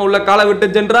 ஆளும் தெரியாம உள்ள காலை விட்ட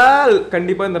ஜென்ரல்.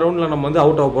 கண்டிப்பா இந்த ரவுண்ட்ல நம்ம வந்து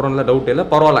அவுட் ஆக போறோம்ல, டவுட் இல்லை.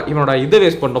 பரவாயில்ல, இவனோட இதை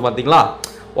வேஸ்ட் பண்ணிட்டோம் பார்த்தீங்களா.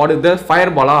 What is the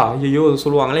fire Bala, ஐயோ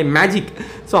சொல்லுவாங்களே மேஜிக்.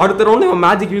 ஸோ அடுத்த ரவுண்டு இவன்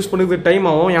மேஜிக் யூஸ் பண்ணுறதுக்கு டைம்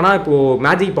ஆகும், ஏன்னா இப்போது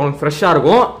மேஜிக் இப்போ அவனுக்கு ஃப்ரெஷ்ஷாக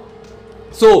இருக்கும்.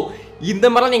 ஸோ இந்த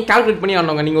மாதிரிலாம் நீங்கள் கால்குலேட் பண்ணி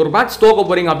ஆடணுங்க. நீங்கள் ஒரு மேட்ச் தோக்க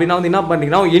போகிறீங்க அப்படின்னா வந்து என்ன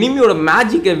பண்ணுறீங்கன்னா எனிமியோட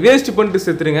மேஜிக்கை வேஸ்ட் பண்ணிட்டு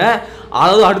செத்துருங்க.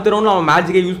 அதாவது அடுத்த ரவுண்டில் அவன்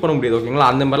மேஜிக்கை யூஸ் பண்ண முடியாது. ஓகேங்களா,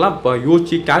 அந்த மாதிரிலாம் இப்போ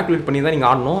யோசிச்சு கால்குலேட் பண்ணி தான்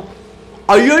நீங்கள் ஆடணும்.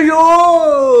 ஐயோ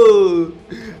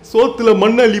சோத்துல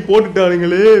மண்ணள்ளி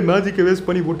போட்டுட்டானுங்களே, மேஜிக்கை வேஸ்ட்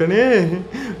பண்ணி போட்டேனே.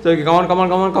 சரி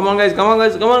கமான்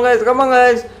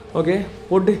கைஸ். ஓகே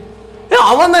போட்டு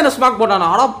அவன் தான் என்ன ஸ்மாக் போட்டானா,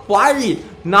 ஆனா பாவி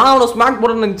நான் அவனை ஸ்மாக்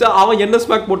போட்டேன்னு நினச்சா அவன் என்ன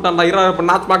ஸ்மாக் போட்டான்டா. இப்போ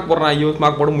நான் ஸ்மாக் போடுறேன், ஐயோ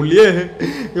ஸ்மாக் போட முடியலையே,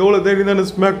 எவ்வளோ தேடி தான்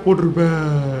ஸ்மாக்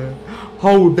போட்டிருப்பேன்.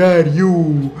 How dare you,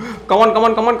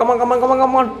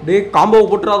 come on day combo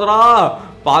போட்டுறாதடா.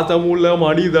 பாசமுள்ள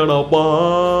மனிதனப்பா,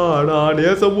 நான்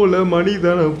நேசமுள்ள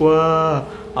மனிதனப்பா,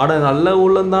 அட நல்ல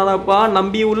உள்ளந்தானப்பா,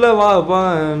 நம்பி உள்ள வாப்பா,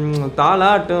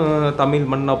 தாளாட்டும் தமிழ்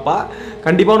மண்ணப்பா.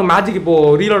 கண்டிப்பாக ஒரு மேஜிக்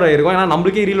இப்போது ரீலோட் ஆகிருக்கும், ஏன்னா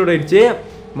நம்மளுக்கே ரீலோட் ஆகிடுச்சு.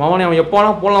 மாவனே அவன் எப்போனா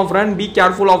போகலாம் friend, be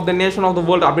careful of the nation of the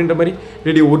world அப்படின்ற மாதிரி.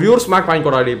 ரெடி ஒரு யோர் ஸ்மாக்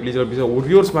வாங்கிக்கோடாடி ப்ளீஸ் ஒரு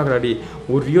யோர் ஸ்மாக் டாடி,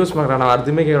 ஒரு யோர் ஸ்மாக் நான்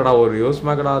அர்த்தமே கேட்கடா, ஒரு யோர்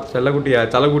ஸ்மாக்டா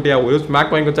செல்லக்குட்டியா ஒரு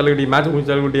ஸ்மாக் வாங்கிக்கோ செல்லக்குட்டி, மேட்ச்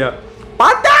முடிச்சு செல்லக்குட்டியா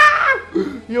பார்த்தா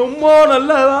எம்மா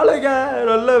நல்ல வேலைங்க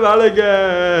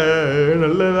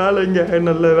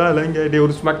டே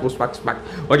ஒரு ஸ்மாக்.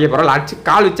 ஓகே பரவாயில்ல, அடிச்சு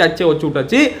கால் வச்சு அடிச்சு வச்சு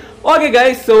விட்டாச்சு. ஓகே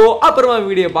கைஸ், ஸோ அப்புறமா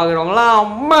video பார்க்குறவங்களாம்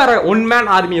one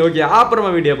man army. Okay அப்புறமா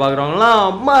வீடியோ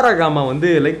பார்க்குறவங்களாம் மறக்காம வந்து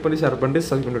லைக் பண்ணி ஷேர் பண்ணிட்டு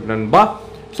சப்ஸ்கிரைப் பண்ணிட்டு நண்பா.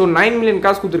 ஸோ 9 மில்லியன்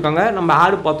காசு கொடுத்துருக்காங்க. நம்ம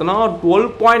ஆடு பார்த்தோன்னா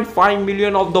 12.5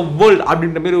 மில்லியன் ஆஃப் த வேர்ல்டு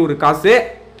அப்படின்ற மாதிரி ஒரு காசு.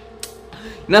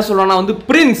 என்ன சொல்லுவாங்கன்னா வந்து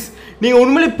பிரின்ஸ், நீங்கள்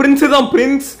உண்மையிலே பிரின்ஸு தான்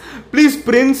பிரின்ஸ், ப்ளீஸ்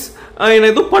பிரின்ஸ் என்னை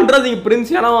எதுவும் பண்ணுறாதீங்க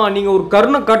பிரின்ஸ், ஏன்னா நீங்கள் ஒரு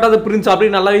கருணை காட்டாத பிரின்ஸ்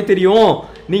அப்படின்னு நல்லாவே தெரியும்.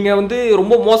 நீங்கள் வந்து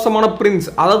ரொம்ப மோசமான பிரின்ஸ்,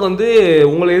 அதாவது வந்து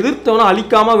உங்களை எதிர்த்தவனை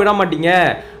அழிக்காமல் விட மாட்டீங்க.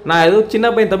 நான் ஏதோ சின்ன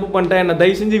பையன் தப்பு பண்ணிட்டேன், என்னை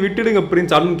தயவு செஞ்சு விட்டுடுங்க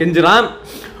பிரின்ஸ் அப்படின்னு கெஞ்சுறான்.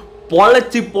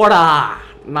 பொழைச்சி போடா,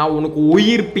 நான் உனக்கு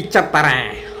உயிர் பிச்சை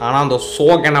தரேன், ஆனால் அந்த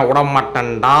சோகனை விட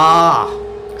மாட்டேன்டா.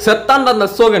 செத்தான்டா அந்த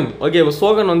சோகன். ஓகே, இப்போ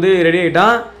சோகன் வந்து ரெடி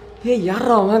ஆகிட்டான்.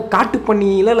 யாரா அவன்? காட்டு பண்ணி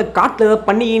இல்லை காட்டில் ஏதாவது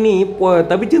பண்ணிக்கின்னு இப்போ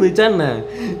தப்பிச்சு இருந்துச்சா என்ன?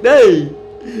 டேய்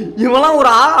இவெல்லாம்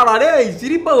ஒரு ஆளாடா. டேய்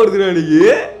சிரிப்பாக வருதுடா எனக்கு.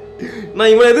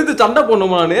 நான் இவனை எதிர்த்து சண்டை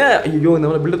போடணுமானு. ஐயோ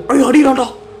இந்த பில்டப் ஐயோ அடிக்கிறான்டா.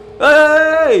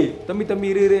 ஏய்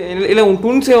தம்பி இரு இல்லை உன்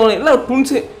டுன்ஸே இல்லை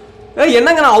டுன்ஸு.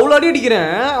 என்னங்க நான் அவ்வளோ அடி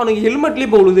அடிக்கிறேன், அவனுக்கு ஹெல்மெட்லேயே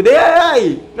இப்போ விழுது. டேய்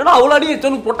என்னடா அவ்வளோ அடி வச்சு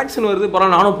உனக்கு ப்ரொடெக்ஷன் வருது.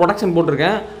 பரவாயில்ல, நானும் ப்ரொடெக்ஷன்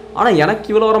போட்டிருக்கேன், ஆனால் எனக்கு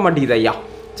இவ்வளோ வர மாட்டேங்குது ஐயா.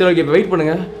 சரி ஓகே, இப்போ வெயிட்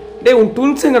பண்ணுங்க. டே உன்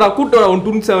டுன்ஸுங்கடா, கூட்டு வர உன்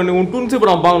டுன்ஸை. உன் டுன்ஸு இப்போ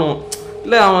நான் பார்க்கணும்.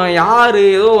 இல்லை அவன் யார்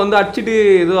ஏதோ வந்து அடிச்சுட்டு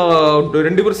ஏதோ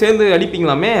 2 பேரும் சேர்ந்து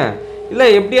அடிப்பீங்களாமே. இல்லை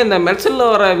எப்படி அந்த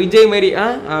மெர்சலில் வர விஜய் மாரி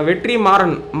வெற்றி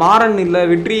மாறன் இல்லை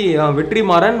வெற்றி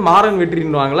மாறன்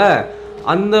வெற்றின்னுவாங்களே,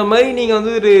 அந்த மாதிரி நீங்கள்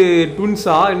வந்து ஒரு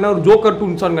ட்வின்ஸா இல்லை ஒரு ஜோக்கர்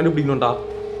ட்வின்ஸான்னு கண்டுபிடிக்கணும்டா.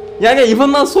 ஏங்க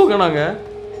இவன் தான் சோகனாங்க.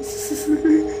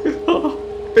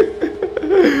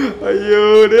 ஐயோ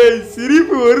டேய்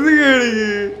சிரிப்பு வருதுங்க எனக்கு.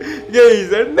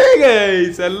 கைஸ் என்ன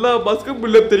கைஸ் எல்லாம் பஸ்க்கு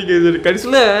பில்டப் தெரியுங்க.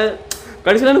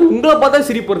 கடைசியில் எனக்கு உங்களை பார்த்தா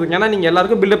சிரிப்பு வருதுங்க. ஏன்னா நீங்கள்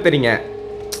எல்லாருக்கும் பில்டப் தெரியுங்க.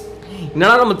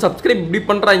 என்னன்னா நம்ம சப்ஸ்கிரைப் இப்படி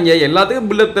பண்ணுறாங்க, எல்லாத்துக்கும்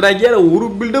பில்டப் தராங்க, ஒரு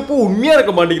பில்டப்பும் உண்மையாக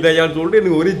இருக்க மாட்டேங்குது ஐயான்னு சொல்லிட்டு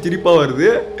எனக்கு ஒரே சிரிப்பாக வருது.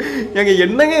 எங்க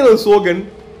என்னங்க இவன் சோகன்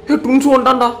ட்வின்ஸ்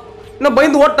ஓட்டான்டா, என்ன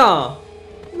பயந்து ஓட்டான்.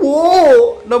 ஓ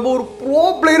நம்ம ஒரு ப்ரோ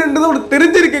பிளேயர்ன்றது அவனுக்கு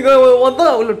தெரிஞ்சிருக்கீங்க. வந்தா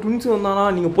இல்லை ட்வின்ஸ் வந்தானா,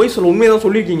 நீங்கள் போய் சொல்ல உண்மையை தான்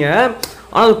சொல்லியிருக்கீங்க.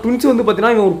 ஆனால் ட்வின்ஸ் வந்து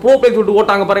பார்த்தீங்கன்னா இவன் ஒரு ப்ரோ பிளேயர் சொல்லிட்டு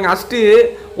ஓட்டாங்க பாருங்க. அஸ்ட்டு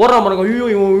ஓடுறான் பாருங்க. ஐயோ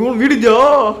இவன் வீடுஜா.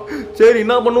 சரி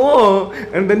என்ன பண்ணுவோம்,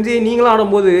 எனக்கு தெரிஞ்சு நீங்களும்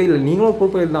ஆடும்போது இல்லை நீங்களும் ப்ரோ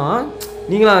பிளேயர் தான்,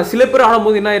 நீங்களும் சில பேர்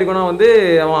ஆடும்போது என்ன இருக்குன்னா வந்து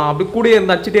அவன் அப்படி கூட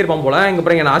இருந்து அடிச்சுட்டே இருப்பான் போல. எங்கே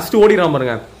பாருங்க நான் அடிச்சுட்டு ஓடிடுறான்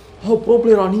பாருங்க. ப்ரோ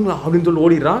பிளேயரா நீங்களா அப்படின்னு சொல்லி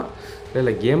ஓடிடுறான்.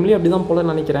 இல்லை கேம்லேயே அப்படி தான் போல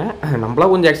நினைக்கிறேன். நம்மளா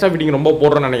கொஞ்சம் எக்ஸ்ட்ரா ஃபிட்டிங் ரொம்ப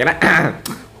போடுறேன்னு நினைக்கிறேன்.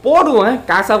 போடுவேன்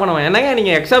காசாக பண்ணுவேன். என்னங்க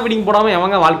நீங்கள் எக்ஸ்ட்ரா ஃபிட்டிங் போடாமல்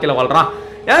எவங்க வாழ்க்கையில் வாழ்றான்?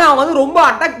 ஏன்னா அவன் வந்து ரொம்ப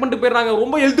அட்டாக் பண்ணிட்டு போயிடுறாங்க,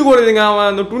 ரொம்ப எழுத்து போடுறதுங்க. அவன்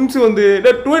அந்த ட்வின்ஸ் வந்து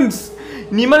ட்வின்ஸ்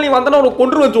இனிமேல் நீ வந்தானே உனக்கு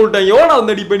கொண்டு வர சொல்லிட்டேன். எவ்வளோ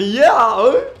வந்து அடிப்பேன் நீ?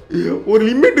 ஒரு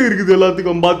லிமிட் இருக்குது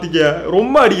எல்லாத்துக்கும் பார்த்திக்க.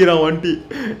 ரொம்ப அடிக்கிறான் வண்டி.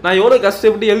 நான் எவ்வளோ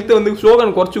கஷ்டப்பட்டு எழுத்து வந்து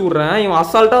சோகன் குறைச்சி விட்றேன். இவன்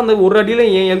அசால்ட்டாக அந்த ஒரு அடியில்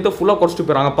என் எழுத்தை ஃபுல்லாக குறைச்சிட்டு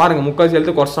போயிடறாங்க பாருங்கள். முக்கால்வாசி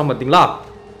எழுத்து குறைச்சான் பார்த்தீங்களா?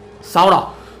 சாவடா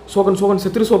சோகன்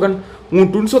செத்துரு சோகன். உன்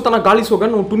ட்வின்ஸ் தானே காலி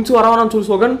சோகன். உன் ட்வின்ஸ் வரவானான்னு சொல்லு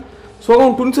சோகன்.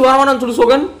 உன் ட்வின்ஸ் வரவானான்னு சொல்லு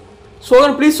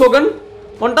சோகன் ப்ளீஸ் சோகன்.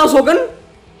 வந்துட்டா சோகன்.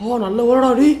 நல்ல வரடா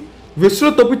டே.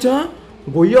 வெஸ்ட்டில் தப்பிச்சேன்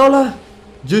கொய்யால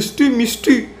ஜஸ்ட்டு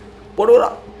மிஸ்ட்டு போடுறா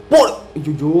போடு.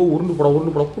 ஐயோ உருண்டு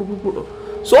போட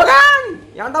சோகன்.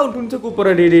 ஏன்டா உன் ட்வின்ஸை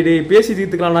கூப்பிட்ற? டே பேசி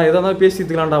தீர்த்துக்கலாம்டா, எதா இருந்தாலும் பேசி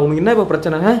தீர்த்துக்கலாம்டா. உனக்கு என்ன இப்போ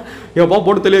பிரச்சனை? எப்பா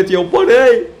போட்டு தெளியாச்சு எப்பா டே.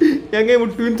 எங்க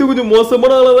இவன் ட்வின்ஸு கொஞ்சம்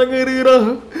மோசமான ஆளாக தாங்க இருக்கிறான்.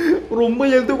 ரொம்ப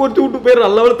எழுத்து குறைச்சி விட்டு போயிரு.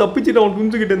 நல்ல வேலை தப்பிச்சுட்டு அவன்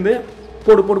ட்வின்ஸுக்கிட்ட இருந்து.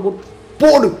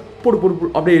 போடு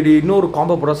அப்படியே இன்னொரு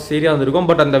காம்போ போட சரியாக இருந்திருக்கும்.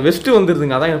 பட் அந்த வெஸ்ட்டு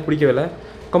வந்துருதுங்க, அதான் எனக்கு பிடிக்கவே இல்லை.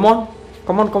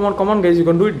 Come on guys, you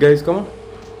can to it guys, come on.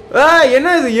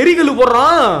 என்ன இது எரிக்கல்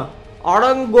போடுறான்?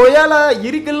 அடங்கோயால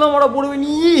எரிக்கல்லாம் மாட போடுவேன்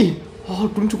நீ.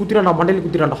 ட்வின்ஸு குத்திரான்டா, மண்டையில்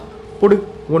குத்திரான்டா. போடு.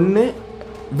 ஒன்று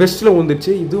வெஸ்ட்டில்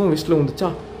வந்துருச்சு, இதுவும் வெஸ்ட்டில் வந்துச்சா?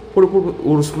 போடு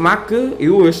ஒரு ஸ்மாக்கு,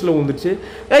 இதுவும் வெஸ்ட்டில் வந்துருச்சு.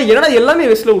 என்னடா எல்லாமே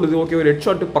வெஸ்ட்டில் விடுது. ஓகே ஒரு ஹெட்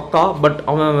ஷாட்டு பக்கா. பட்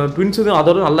அவன் ட்வின்ஸு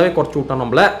அதோட நல்லாவே குறைச்சி விட்டான்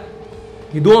நம்மள.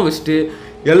 இதுவும் வெஸ்ட்டு,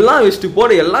 எல்லாம் வெஸ்ட்டு.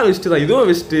 போடு எல்லாம் வெஸ்ட்டு தான். இதுவும்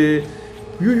வெஸ்ட்டு.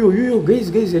 ஐயோ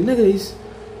கைஸ் என்ன கைஸ்,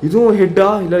 இதுவும் ஹெட்டா?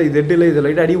 இல்லை இது ஹெட் இல்லை, இது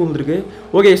லைட்டாக அடி வந்துருக்கு.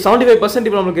 ஓகே 75%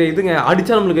 இப்போ நம்மளுக்கு இதுங்க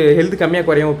அடித்தா நம்மளுக்கு ஹெல்த் கம்மியாக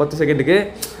குறையும் 10 செகண்டுக்கு.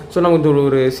 ஸோ நம்ம கொஞ்சம்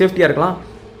ஒரு சேஃப்டியாக இருக்கலாம்.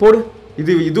 போடு.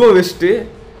 இதுவும் வெஸ்ட்டு.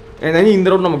 இந்த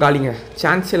ரவுண்டு நம்ம காலிங்க,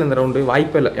 சான்ஸே இல்லை இந்த ரவுண்டு,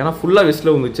 வாய்ப்பே இல்லை. ஏன்னா ஃபுல்லாக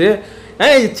வெஸ்ட்டில் வந்துச்சு.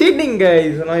 சீட்டிங்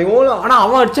கைஸ் நான் எவ்வளோ. ஆனால்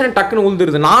அவன் அடிச்சா டக்குன்னு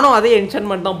உழுந்துருது. நானும் அதே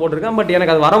என்சான்மெண்ட் தான் போட்டிருக்கேன், பட்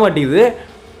எனக்கு அது வர மாட்டேங்குது.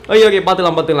 ஓகே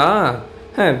பார்த்துக்கலாம்.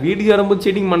 வீடியோ ரொம்ப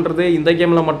சீட்டிங் பண்ணுறது இந்த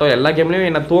கேமில் மட்டும், எல்லா கேம்லேயும்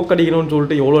என்ன தோக்கடிக்கணும்னு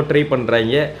சொல்லிட்டு எவ்வளோ ட்ரை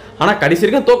பண்ணுறாங்க. ஆனால் கடைசி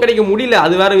வரைக்கும் தோக்கடிக்க முடியல,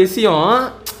 அது வேறு விஷயம்.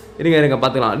 இருங்க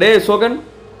பார்த்துக்கலாம்.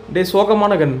 டே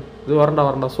சோகமான கன். இது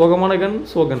வரண்டா சோகமான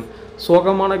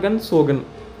கன் சோகன்.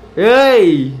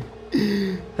 ஏய்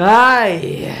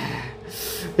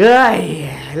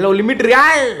எல்லாம் லிமிட் இருக்கா?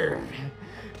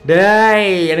 டேய்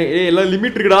எனக்கு எல்லாம்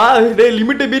லிமிட் இருக்குடா. டேய்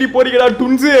லிமிட்டை மீறி போறீங்கடா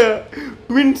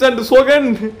ட்வின்ஸ் அண்ட் சோகன்.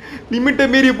 லிமிட்டை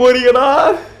மீறி போறீங்கடா.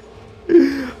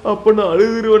 அப்போ நான்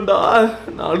அழுதுருவேன்டா.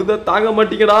 நான் அழுதா தாங்க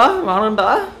மாட்டீங்கடா. வேணாண்டா.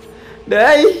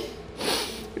 டேய்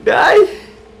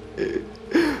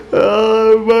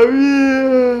மம்மி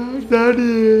டாடி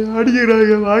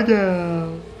அடிக்கிறாங்க வாங்க.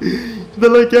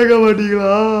 இதெல்லாம் கேட்க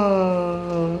மாட்டீங்களா?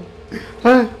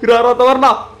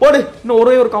 வரண்டா. போடு. இன்னும்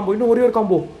ஒரே ஒரு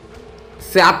காம்போ.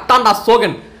 அத்தான்டா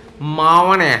சோகன்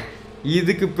மாவனே.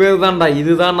 இதுக்கு பேர் தான்டா,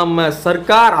 இதுதான் நம்ம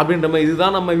சர்க்கார் அப்படின்ற மாதிரி,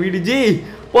 இதுதான் நம்ம வீடுஜி.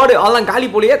 போடு. அதெல்லாம் காலி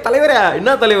போலியே தலைவரே.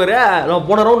 என்ன தலைவரே, நான்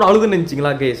போன ரவுண்ட் அழுதுன்னு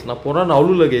நினச்சிங்களா கேஸ்? நான் போன ரவுண்ட்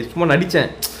அழுல கேஸ், சும்மா நடித்தேன்.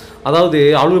 அதாவது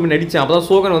அழுவு நடித்தேன். அப்போ தான்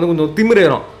சோகன் வந்து கொஞ்சம்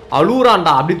திமிரேறும்.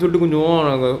 அழுகுறான்டா அப்படின்னு சொல்லிட்டு கொஞ்சம்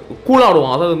கூல்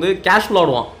ஆடுவான், அதாவது வந்து கேஷுவல்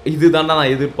ஆடுவான். இதுதான்டா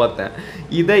நான் எதிர்பார்த்தேன்,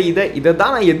 இதை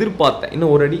தான் நான் எதிர்பார்த்தேன்.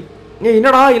 இன்னும் ஒரு அடி.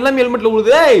 என்னடா எல்லாமே ஹெல்மெட்டில்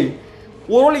விழுது.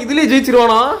 ஒரு இதுலேயே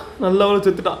ஜெயிச்சிருவானா? நல்ல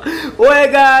செத்துட்டான். ஓய்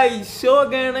गाइस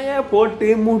ஷோகனைய போட்டு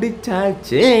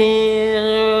முடிச்சாச்சு.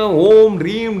 ஓம்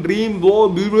ட்ரீம் ட்ரீம் ஓ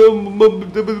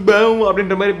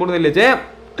அப்படின்ற மாதிரி போனது இல்லைச்சே.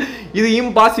 இது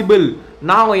இம்பாசிபிள்,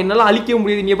 நான் என்னால் அழிக்க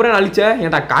முடியாது. நீ எப்பறம் அழிச்ச?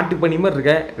 ஏன்டா காட்டு பண்ணி மாதிரி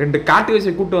இருக்க, 2 காட்டு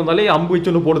வயசை கூட்டு வந்தாலே அம்பு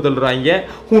வச்சு ஒன்று போட்டு தள்ளுறாங்க,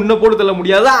 உன்னை போட்டு தள்ள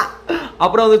முடியாதா?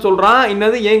 அப்புறம் வந்து சொல்கிறான்,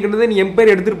 என்னது ஏங்கிட்டது நீ என்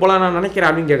பேர் எடுத்துகிட்டு போகலாம் நான் நினைக்கிறேன்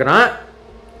அப்படின்னு கேட்குறான்.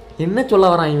 என்ன சொல்ல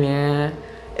வரான் இவன்?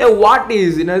 வாட்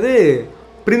இஸ் என்னது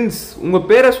பிரின்ஸ், உங்கள்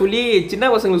பேரை சொல்லி சின்ன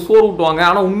பசங்களுக்கு சோறு ஊட்டுவாங்க,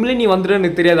 ஆனால் உண்மையிலே நீ வந்துட்டு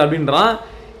எனக்கு தெரியாது அப்படின்றான்.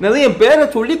 என்னது என் பேரை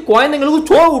சொல்லி குழந்தைங்களுக்கு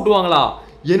சோறு ஊட்டுவாங்களா?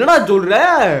 என்னடா சொல்கிற?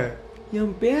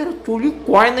 என் பேரை சொல்லி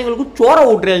குழந்தைங்களுக்கு சோறை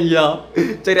ஊட்டுறாங்கய்யா.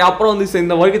 சரி அப்புறம் வந்து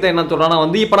இந்த வழக்கத்தை என்ன சொல்கிறான்னா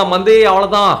வந்து இப்போ நம்ம வந்து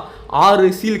அவ்வளோதான் 6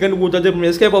 சீல் கண்டுபிடிச்சாச்சு,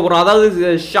 எஸ்கேப் போகிறோம். அதாவது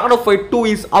shadow fight 2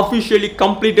 is officially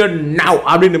completed now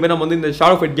அப்படின்ற மாதிரி நம்ம வந்து இந்த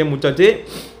ஷாடோ ஃபைட் கேம் முடிச்சாச்சு.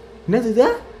 என்னது இது?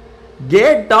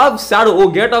 Gate of shadow. O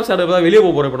gate of shadow தான் வெளியே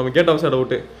போக போகிறோம் இப்போ நம்ம. கேட் ஆஃப் ஷேடோ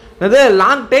விட்டு அது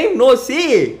லாங் டைம் நோ சி.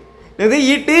 இது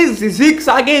இட் இஸ் 6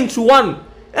 against 1.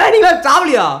 நீங்க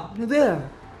சாவலியா? இது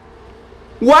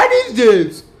what is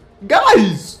this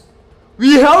guys,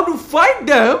 we have to fight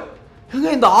them.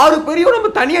 இந்த 6 பேரையும்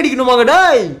நம்ம தனி அடிக்கணுமாங்க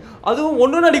டேய்? அதுவும்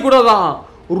ஒண்ணு அடிக்க கூடாதான்,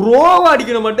 ரோவா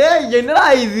அடிக்கணும் மாட்டே. என்னடா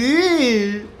இது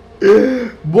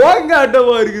போங்க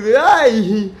ஆட்டமா இருக்குது.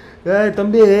 ஏய்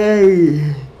தம்பி,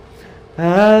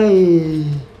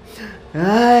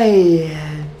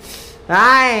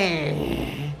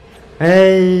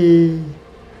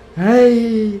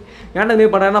 ஏன்டா நீ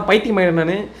பண்ணுறேன்னா பைத்தியம் ஆயிடும்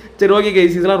நான். சரி ஓகே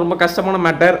கைஸ், இதெல்லாம் ரொம்ப கஷ்டமான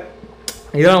மேட்டர்.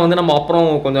 இதெல்லாம் வந்து நம்ம அப்புறம்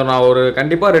கொஞ்சம் நான் ஒரு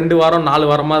கண்டிப்பாக 2 வாரம் 4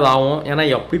 வாரமாக அது ஆகும். ஏன்னா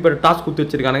எப்படிப்பட்ட டாஸ்க் கொடுத்து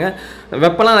வச்சிருக்கானுங்க.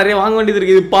 வெப்பெல்லாம் நிறைய வாங்க வேண்டியது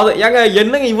இருக்குது. இப்போ ஏங்க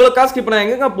என்னங்க இவ்வளோ காசுக்கு இப்போ நான்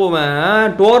எங்கேங்க போவேன்?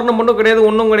 டோர்னமெண்ட்டும் கிடையாது,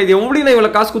 ஒன்றும் கிடையாது. எப்படி நான்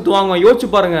இவ்வளோ காசு கொடுத்து வாங்குவேன்? யோசிச்சு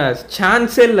பாருங்கள்,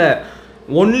 சான்ஸே இல்லை.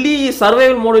 ஒன்லி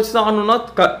சர்வைவல் மோட் வச்சு தான் ஆடணும்னா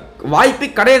வாய்ப்பே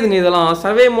கிடையாதுங்க. இதெல்லாம்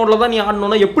சர்வே மோடில் தான் நீ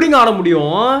ஆடணும்னா எப்படிங்க ஆட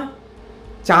முடியும்?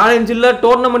 சேலஞ்ச் இல்லை,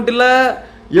 டோர்னமெண்ட் இல்லை,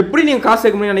 எப்படி நீங்கள் காசு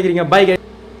சேர்க்க முடியும்னு நினைக்கிறீங்க?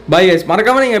 பை கைஸ்,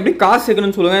 மறக்காமல் நீங்கள் எப்படி காசு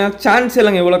சேர்க்கணும்னு சொல்லுங்கள். சான்ஸ்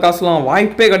இல்லைங்க, இவ்வளோ காசுலாம்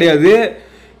வாய்ப்பே கிடையாது.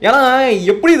 ஏன்னா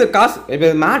எப்படி இது காசு இப்போ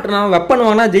மேட்ரு நான் வெப்பன்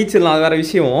வாங்கினா ஜெயிச்சிடலாம், அது வேறு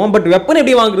விஷயம். பட் வெப்பன்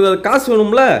எப்படி வாங்குறது? அது காசு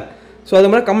வேணும்ல. ஸோ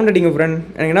அது மாதிரி கமெண்ட் அடிங்க ஃப்ரெண்ட்,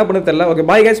 எனக்கு என்ன பண்ண தெரியல. ஓகே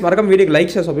பாய் கைஸ், மறக்காம வீடியோக்கு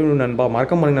லைக் ஷேர் சப்ஸ்கிரைப் நண்பா,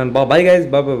 மறக்காம பண்ணுங்க நண்பா. பாய் கைஸ்,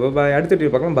 பாய். அடுத்த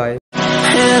வீடியோ பார்க்கலாம். பாய்.